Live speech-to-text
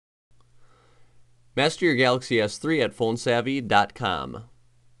Master your Galaxy S3 at phone-savvy.com.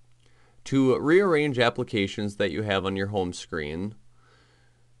 To rearrange applications that you have on your home screen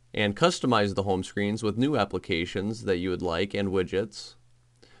and customize the home screens with new applications that you would like and widgets,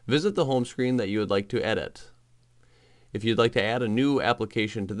 visit the home screen that you would like to edit. If you'd like to add a new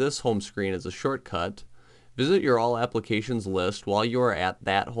application to this home screen as a shortcut, visit your All Applications list while you are at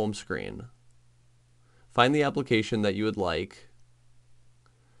that home screen. Find the application that you would like,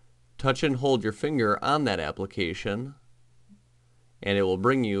 touch and hold your finger on that application, and it will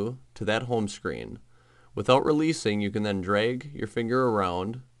bring you to that home screen. Without releasing, you can then drag your finger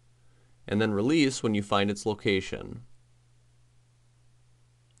around and then release when you find its location.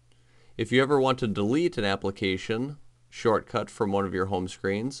 If you ever want to delete an application shortcut from one of your home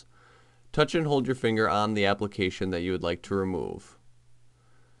screens, touch and hold your finger on the application that you would like to remove.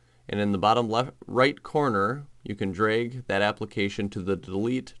 And in the bottom right corner, you can drag that application to the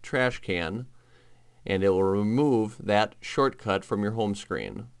delete trash can, and it will remove that shortcut from your home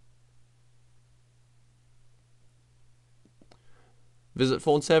screen. Visit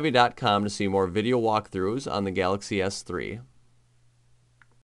phone-savvy.com to see more video walkthroughs on the Galaxy S3.